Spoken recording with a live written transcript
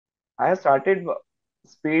I have started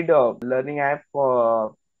speed learning app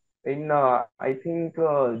in I think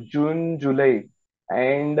June, July,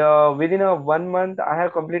 and within a 1 month, I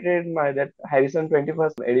have completed my that Harrison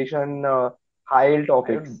 21st edition high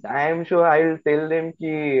topics. I am sure I will tell them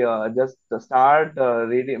कि just start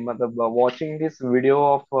reading, मतलब watching this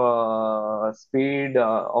video of speed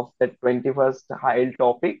of that 21st high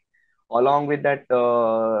topic along with that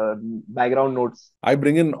background notes. I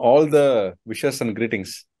bring in all the wishes and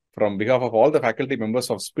greetings from behalf of all the faculty members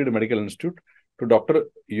of Speed Medical Institute to Dr.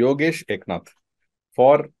 Yogesh Eknath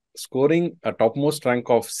for scoring a topmost rank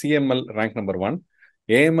of CML rank number 1,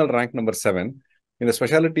 AML rank number 7 in the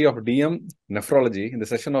specialty of DM Nephrology in the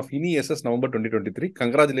session of INISS November 2023.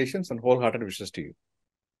 Congratulations and wholehearted wishes to you.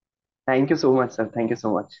 Thank you so much, sir. Thank you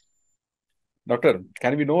so much. Doctor,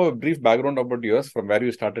 can we know a brief background about yours from where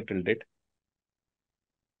you started till date?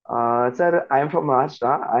 Sir, I am from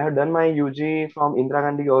Maharashtra. I have done my UG from Indira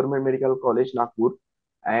Gandhi Government Medical College, Nagpur,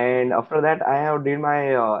 and after that, I have did my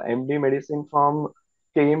MD medicine from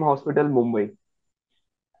KM Hospital, Mumbai.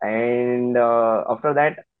 And after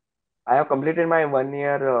that, I have completed my 1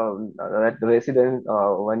 year resident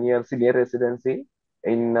 1 year senior residency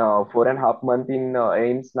in 4.5 months in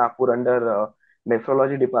AIMS Nagpur under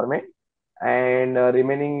nephrology department, and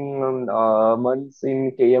remaining months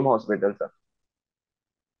in KM Hospital, sir.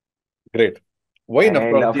 Great. Why And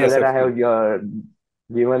nephrology after as that, a I field? have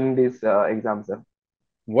given this exam, sir.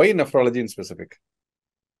 Why nephrology in specific?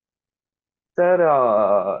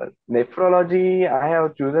 Sir, nephrology, I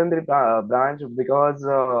have chosen the branch because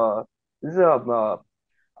this is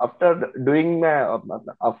after doing my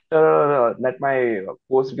after that my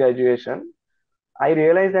post graduation, I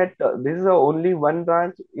realized that this is the only one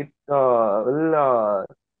branch. It will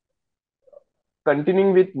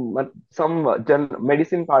continuing with some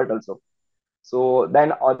medicine part also. So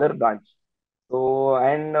then other branch. So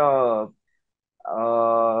and uh,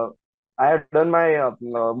 I have done my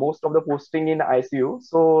most of the posting in ICU.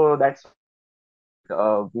 So that's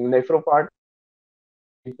nephro part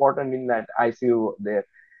important in that ICU there.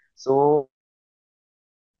 So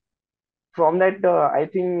from that, I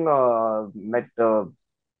think that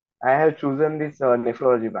I have chosen this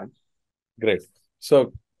nephrology branch. Great.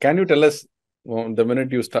 So, can you tell us the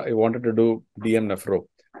minute you wanted to do DM Nephro,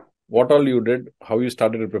 what all you did, how you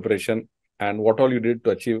started your preparation, and what all you did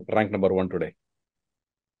to achieve rank number 1 today?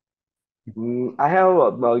 I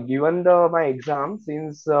have given my exam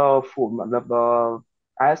since I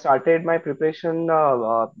have started my preparation.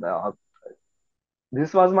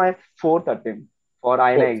 This was my fourth attempt for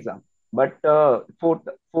INA Fourth. exam, but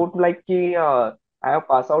fourth like कि, I have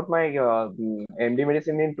passed out my MD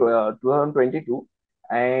medicine in 2022,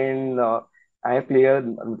 and I have cleared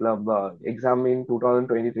exam in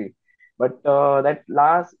 2023. But that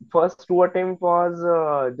last first two attempt was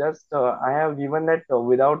just I have given that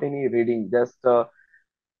without any reading. Just I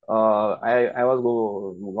was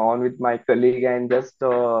on with my colleague and just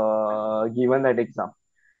given that exam.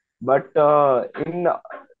 But in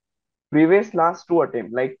previous last two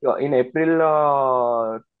attempt, like in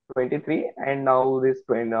April 23 and now this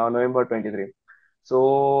 20, November 23.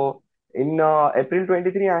 So in April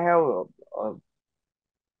 23, I have uh,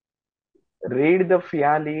 read the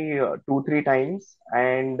Fiali 2 3 times,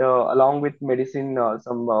 and along with medicine,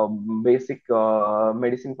 some basic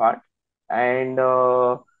medicine part, and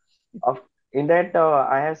of, in that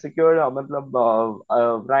I have secured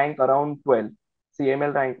rank around 12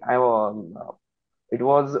 CML rank. It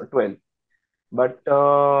was 12, but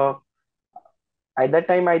at that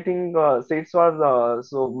time I think seats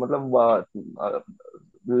was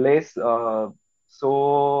less,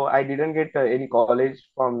 so I didn't get any college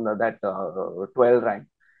from that 12 rank.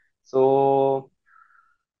 So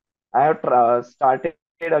I have started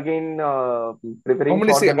again preparing for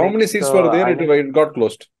the How many next seats were there? INISS. It got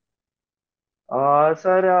closed.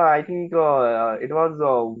 Sir, I think it was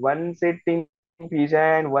one seat in PJ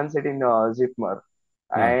and one seat in Zipmer,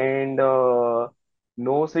 Huh. and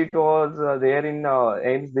no seat was there in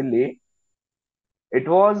AIMS Delhi. It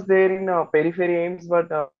was there in periphery aims, but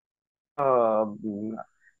mm,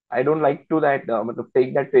 I don't like to that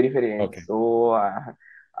take that periphery aims. Okay. So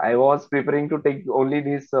I was preparing to take only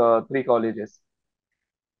these three colleges.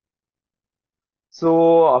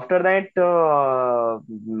 So after that,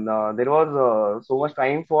 there was so much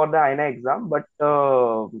time for the INA exam, but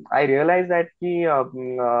I realized that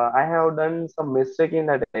I have done some mistake in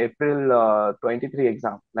that April 23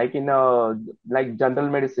 exam, like in like general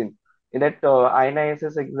medicine. In that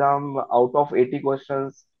INISS exam, out of 80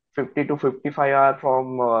 questions, 50 to 55 are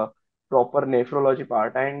from proper nephrology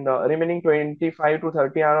part, and remaining 25 to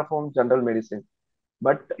 30 are from general medicine.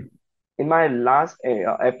 But in my last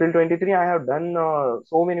April 23, I have done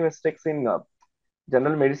so many mistakes in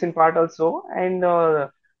general medicine part also, and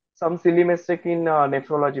some silly mistake in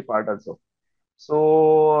nephrology part also.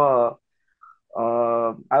 So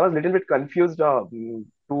I was a little bit confused to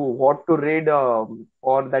what to read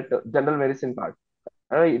for that general medicine part.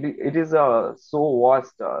 It is so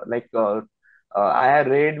vast. I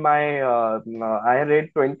read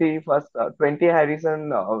 20 Harrison,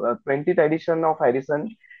 20th edition of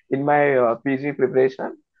Harrison in my PG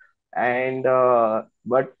preparation, and the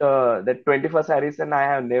 21st Harrison I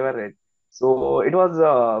have never read. So it was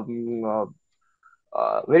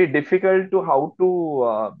very difficult to how to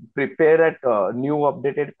prepare that new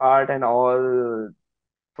updated part and all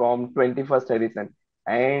from 21st edition,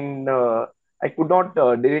 and I could not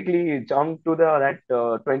directly jump to the that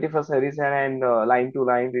 21st edition and line to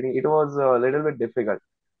line reading. It was a little bit difficult.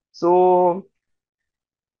 So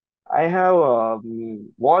I have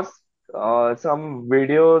watched some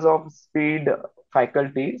videos of speed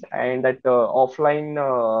faculties and that offline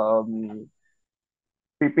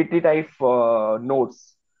PPT type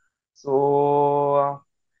notes. So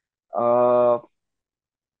uh,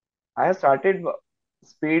 I have started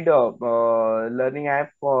speed learning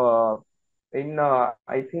app in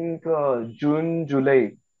I think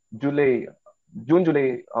July, July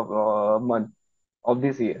of month of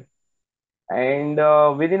this year. And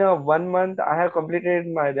within a 1 month, I have completed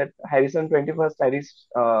my that Harrison 21st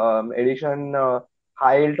edition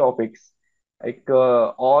high yield topics, like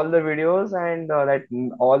all the videos and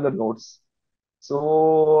all the notes.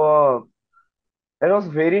 So that was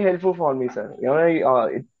very helpful for me, sir.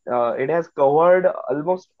 It has covered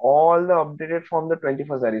almost all the updated from the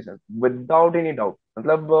 21st edition without any doubt.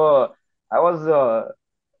 मतलब I was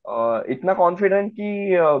इतना confident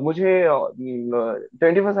कि मुझे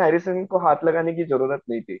 21st Harrison को हाथ लगाने की जरूरत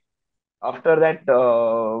नहीं थी after that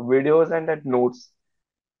videos and that notes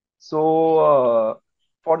so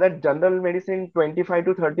for that general medicine 25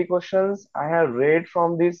 to 30 questions I have read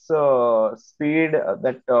from this speed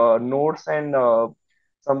that notes and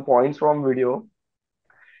some points from video.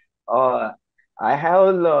 uh, I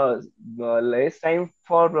have less time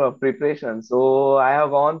for preparation, so I have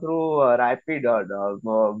gone through rapid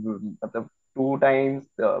two times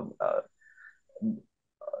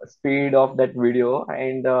speed of that video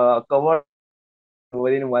and covered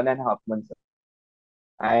within 1.5 months.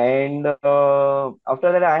 And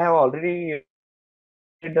after that, I have already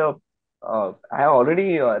read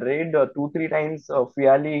 2 3 times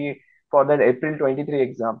fairly for that April 23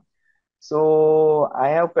 exam. So I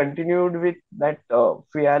have continued with that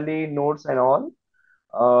fairly notes and all.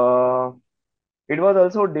 Uh, it was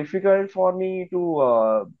also difficult for me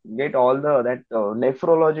to get all the that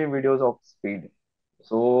nephrology videos of speed.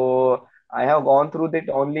 So I have gone through that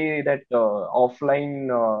only that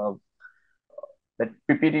offline that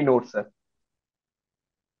PPT notes, sir.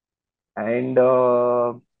 And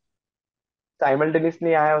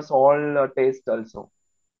simultaneously I have solved a test also.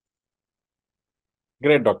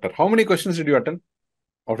 Great, doctor. How many questions did you attend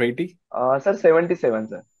of 80? Sir, 77,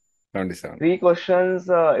 sir. 77. 3 questions.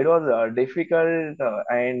 It was difficult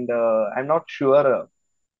and I'm not sure.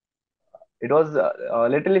 It was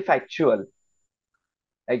literally factual,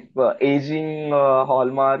 like aging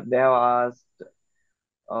hallmark. They have asked.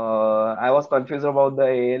 I was confused about the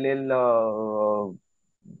ALL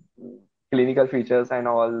clinical features and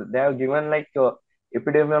all. They have given like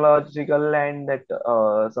epidemiological and that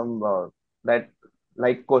some that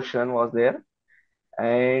like question was there,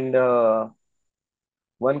 and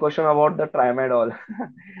one question about the triamidol.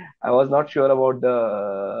 I was not sure about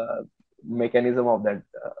the mechanism of that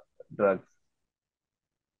drugs.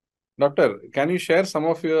 Doctor, can you share some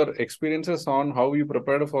of your experiences on how you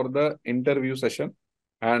prepared for the interview session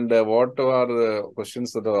and what are the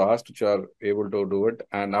questions that are asked which you are able to do it?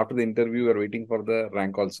 And after the interview, you are waiting for the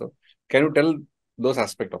rank also. Can you tell those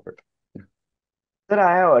aspects of it? Sir,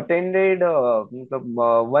 I have attended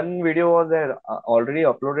one video was there already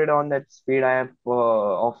uploaded on that speed I have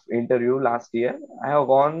of interview last year. I have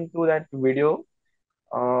gone through that video.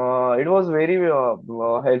 It was very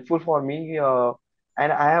helpful for me,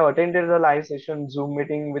 and I have attended the live session Zoom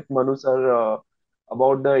meeting with Manu sir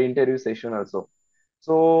about the interview session also.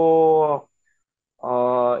 So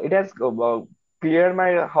it has cleared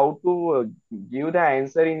my how to give the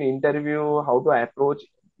answer in interview, how to approach,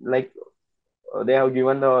 like they have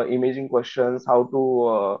given the imaging questions, how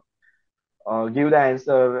to give the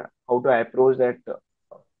answer, how to approach that.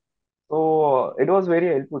 So it was very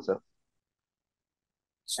helpful, sir.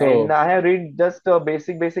 And So, I have read just a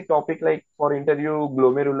basic topic like for interview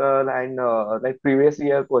glomerular and like previous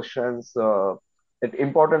year questions, that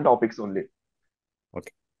important topics only.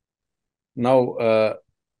 okay. Now,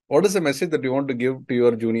 what is the message that you want to give to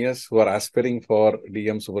your juniors who are aspiring for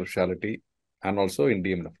DM Super Speciality and also in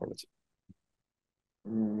DM Nephrology?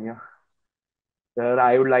 Yeah. Sir,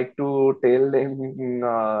 I would like to tell them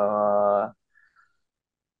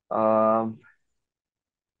um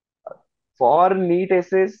for NEET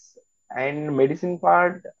SS and medicine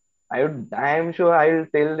part, I am sure I will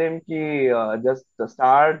tell them ki just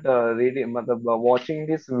start reading, watching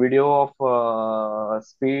this video of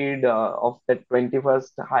speed of that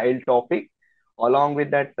 21st high topic along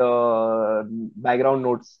with that background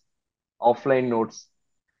notes, offline notes,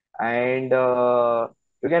 and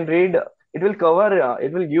you can read. It will cover.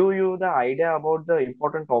 It will give you the idea about the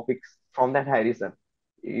important topics from that Harrison.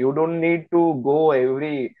 You don't need to go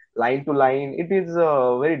every line to line. It is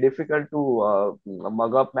very difficult to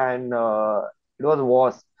mug up, and it was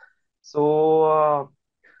vast. So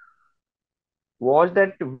watch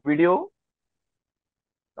that video,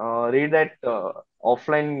 read that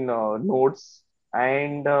offline notes,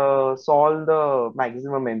 and solve the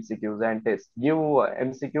maximum MCQs and test. Give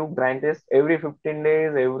MCQ grand test every 15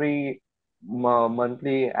 days, every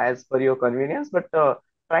monthly as per your convenience, but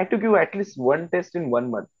try to give at least one test in 1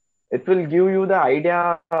 month. It will give you the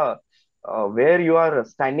idea where you are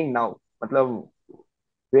standing now. Matlab,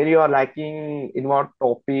 where you are lacking in what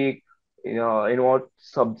topic, in what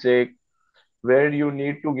subject, where you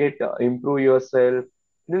need to get improve yourself.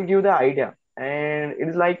 It will give the idea, and it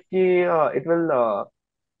is like it will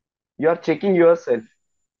you are checking yourself,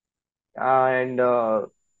 and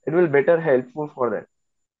it will better helpful for that.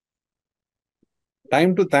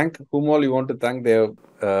 Time to thank whom all you want to thank. They have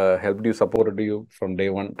helped you, supported you from day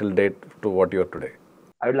one till date to what you are today.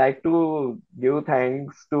 I would like to give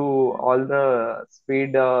thanks to all the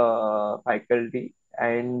speed faculty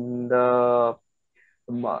and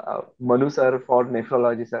Manu sir for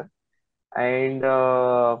nephrology sir, and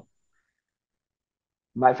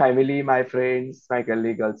my family, my friends, my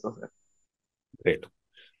colleague also sir. Great.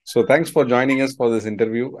 So thanks for joining us for this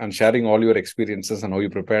interview and sharing all your experiences and how you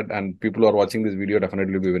prepared. And people who are watching this video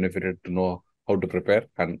definitely will be benefited to know how to prepare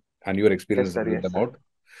and your Yes experience sir, build yes them sir, out.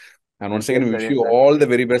 And once again, yes we sir, wish yes you sir. all the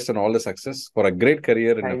very best and all the success for a great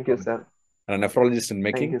career in Thank you nephrology sir. and a nephrologist in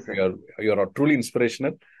Thank making. you sir. You are truly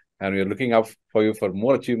inspirational, and we are looking up for you for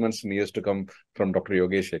more achievements in years to come from Dr.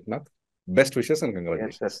 Yogesh Eknath. Best wishes and Yes sir.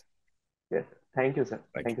 congratulations. Yes. Thank you sir.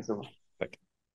 Thank Thank you. you so much. Thank you.